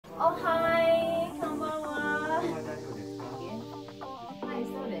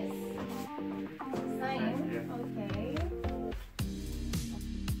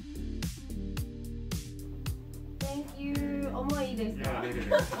ですか？いや、出てる。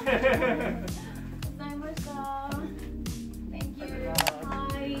ございました。Thank you.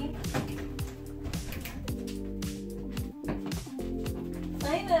 Hi.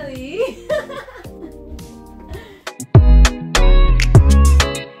 Finally.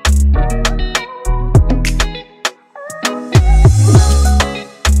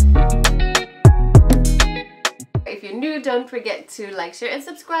 If you're new, don't forget to like, share, and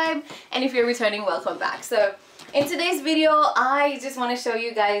subscribe. And if you're returning, welcome back. So in today's video, I just want to show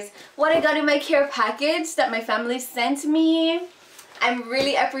you guys what I got in my care package that my family sent me. I'm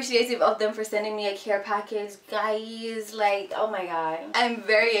really appreciative of them for sending me a care package, guys. Like, oh my god, I'm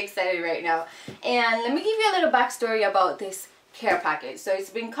very excited right now. And let me give you a little backstory about this care package. So it's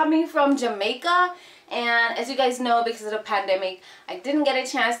been coming from Jamaica, and as you guys know, because of the pandemic, I didn't get a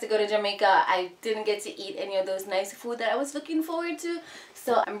chance to go to Jamaica. I didn't get to eat any of those nice food that I was looking forward to.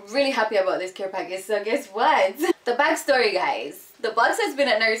 So I'm really happy about this care package. So guess what? The backstory, guys. The box has been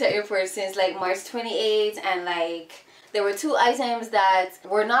at Narita airport since like March 28th, and like there were 2 items that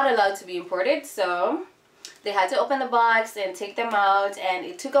were not allowed to be imported, so they had to open the box and take them out, and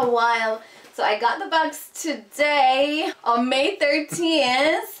it took a while. So I got the box today on May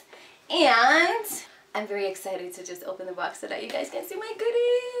 13th, and I'm very excited to just open the box so that you guys can see my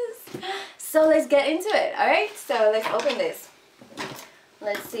goodies. So let's get into it. Alright, so let's open this.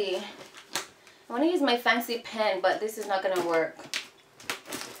 Let's see. I want to use my fancy pen, but this is not gonna work.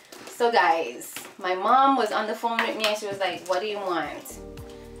 So guys, my mom was on the phone with me and she was like, what do you want?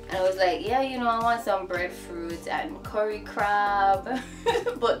 And I was like, yeah, you know, I want some breadfruit and curry crab.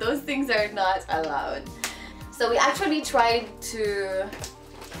 But those things are not allowed. So we actually tried to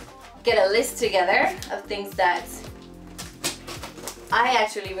get a list together of things that I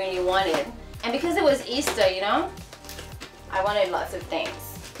actually really wanted. And because it was Easter, you know, I wanted lots of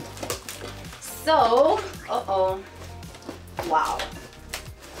things. So, wow.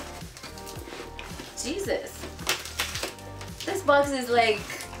 Jesus, this box is like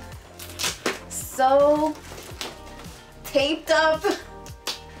so taped up. It's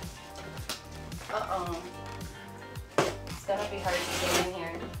gonna be hard to get in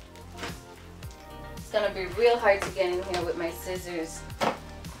here. It's gonna be real hard to get in here with my scissors.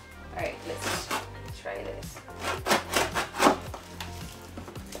 Alright, let's try this.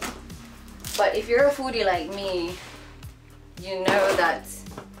 But if you're a foodie like me, you know that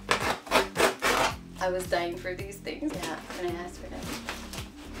I was dying for these things. Yeah, and I asked for them.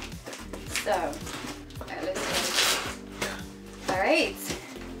 So, alright, let's go. Alright.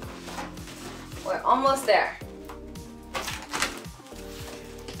 We're almost there.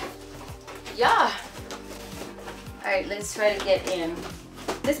 Yeah. Alright, let's try to get in.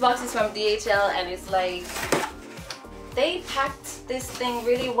 This box is from DHL, and it's like they packed this thing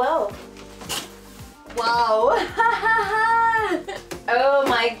really well. Wow. Oh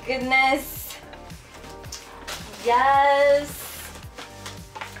my goodness. Yes,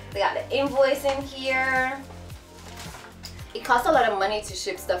 they got the invoice in here. It costs a lot of money to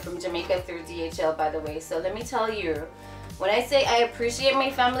ship stuff from Jamaica through DHL, by the way. So let me tell you, when I say I appreciate my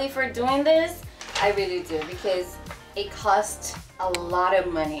family for doing this, I really do, because it costs a lot of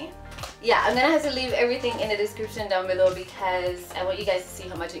money. Yeah, I'm gonna have to leave everything in the description down below because I want you guys to see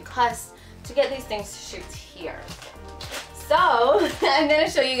how much it costs to get these things shipped here. So I'm gonna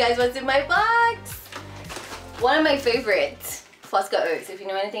show you guys what's in my box. One of my favorite Foska oats. If you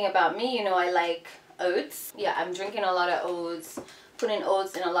know anything about me, you know I like oats. Yeah, I'm drinking a lot of oats, putting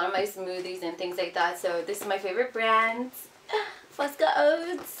oats in a lot of my smoothies and things like that. So this is my favorite brand, Foska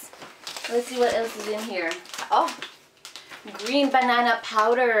oats. Let's see what else is in here. Oh, green banana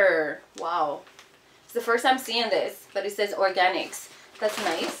powder. Wow, it's the first time seeing this, but it says organics. That's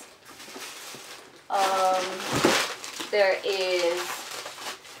nice. There is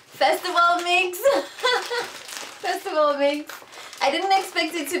festival mix. Festival mix. I didn't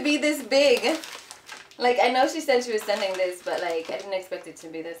expect it to be this big. Like, I know she said she was sending this, but like I didn't expect it to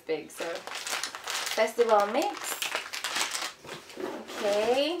be this big. So festival mix.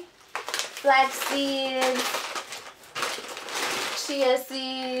 Okay. Flax seeds, chia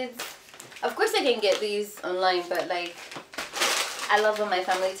seeds. Of course I can get these online, but like I love when my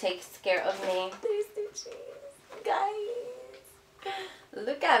family takes care of me. Tasty cheese, guys.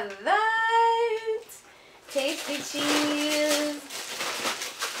 Look at that. Tasty cheese.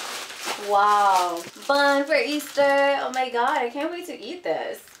 Wow. Bun for Easter. Oh my god, I can't wait to eat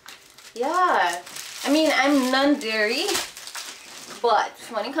this. Yeah. I mean, I'm non-dairy, but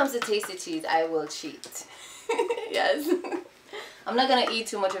when it comes to tasty cheese, I will cheat. Yes. I'm not gonna eat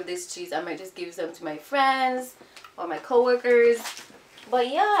too much of this cheese. I might just give some to my friends or my co-workers. But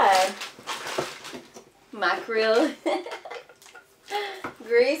yeah. Mackerel.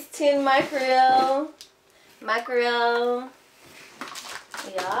 Grace tin mackerel. Mackerel.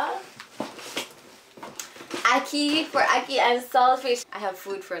 Yeah. Ackee for ackee and saltfish. I have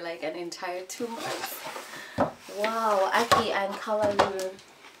food for like an entire 2 months. Wow, ackee and callaloo.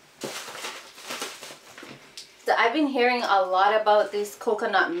 So I've been hearing a lot about this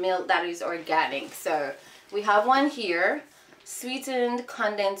coconut milk that is organic. So we have one here. Sweetened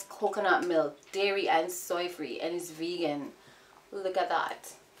condensed coconut milk, dairy and soy free, and it's vegan. Look at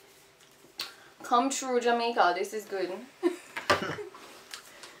that. Come true, Jamaica. This is good.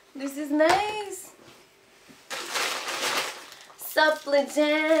 This is nice.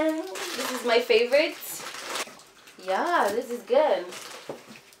 Supligen. This is my favorite. Yeah, this is good.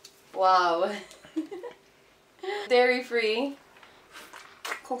 Wow. Dairy free.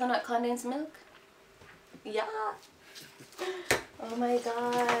 Coconut condensed milk. Yeah. Oh my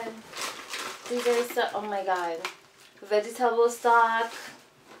god. These are so, oh my god. Vegetable stock.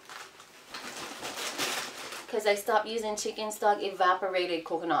 Because I stopped using chicken stock. Evaporated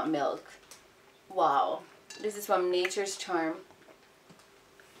coconut milk. Wow. This is from Nature's Charm.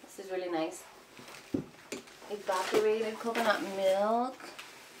 This is really nice. Evaporated coconut milk.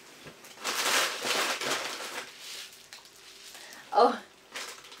 Oh,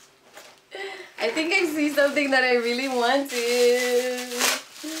 I think I see something that I really wanted.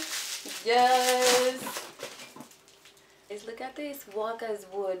 Yes. Guys, look at this Walker's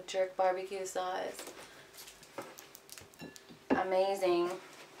Wood jerk barbecue sauce. Amazing.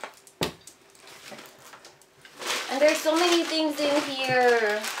 And there's so many things in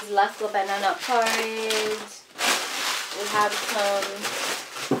here. Lasco banana porridge. We have some,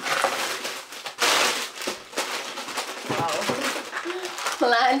 wow,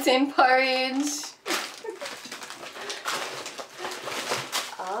 plantain porridge.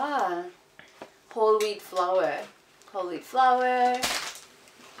 Ah, whole wheat flour. Whole wheat flour.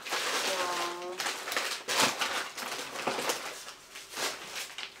 Wow.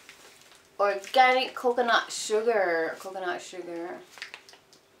 Organic coconut sugar. Coconut sugar.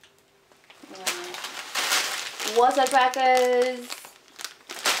 Yeah. Water crackers.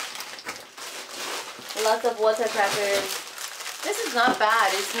 Lots of water crackers. This is not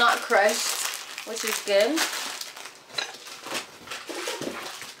bad. It's not crushed, which is good.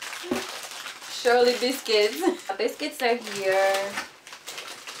 Shirley biscuits. Biscuits are here.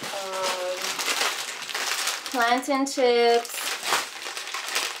 Plantain chips.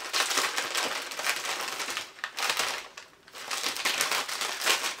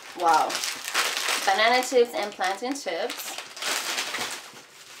 Wow. Banana chips and plantain chips.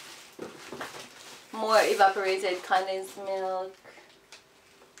 More evaporated condensed milk.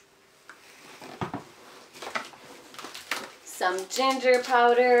 Some ginger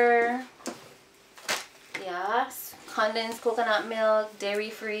powder. Yes. Condensed coconut milk, dairy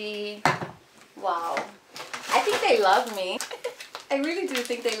free. Wow. I think they love me. I really do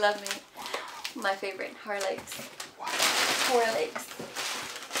think they love me. My favorite, Horlicks. Horlicks.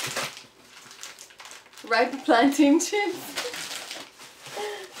 Ripe plantain chips.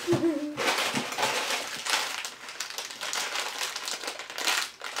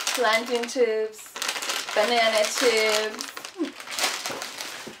 Plantain chips. Banana chips.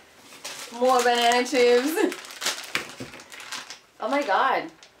 More banana chips. Oh my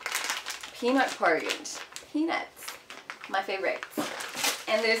god. Peanut porridge. Peanuts. My favorite.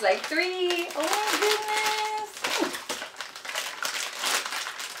 And there's like 3. Oh my goodness.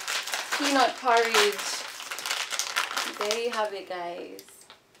 Peanut porridge. There you have it, guys.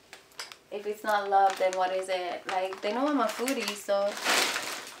 If it's not love, then what is it? Like, they know I'm a foodie, so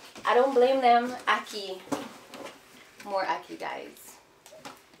I don't blame them. Ackee. More Ackee, guys.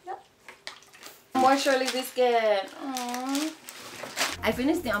 Yep. More Shirley biscuit. Aww. I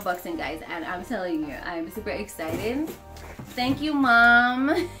finished the unboxing, guys, and I'm telling you, I'm super excited. Thank you, Mom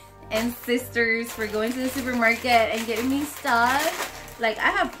and sisters, for going to the supermarket and getting me stuff. Like,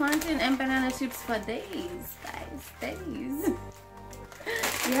 I have plantain and banana chips for days, guys. Days.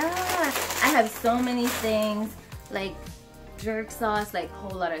 Yeah. I have so many things, like jerk sauce, like a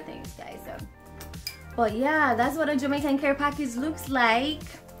whole lot of things, guys. So, but yeah, that's what a Jamaican care package looks like.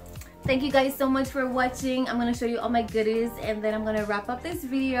 Thank you guys so much for watching. I'm gonna show you all my goodies and then I'm gonna wrap up this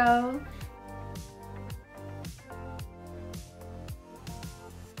video.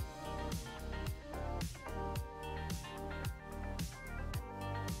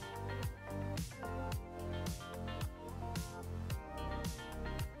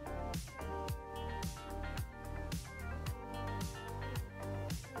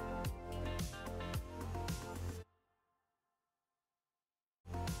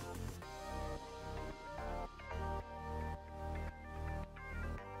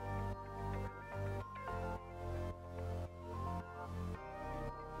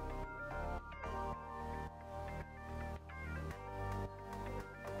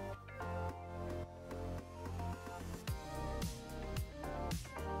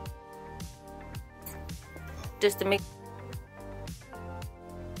 just to make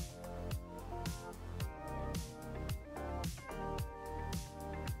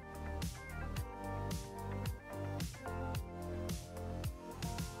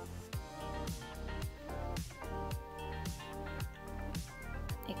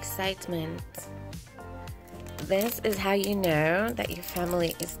excitement. This is how you know that your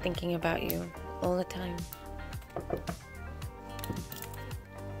family is thinking about you all the time.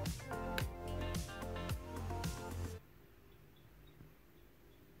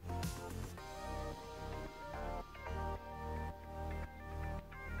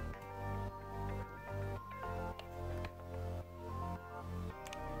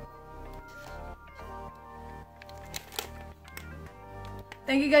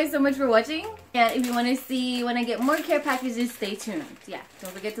 Thank you guys so much for watching. And if you want to see when I get more care packages, stay tuned. Yeah,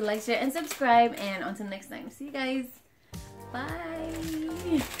 don't forget to like, share, and subscribe. And until next time, see you guys.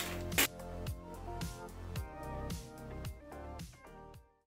 Bye.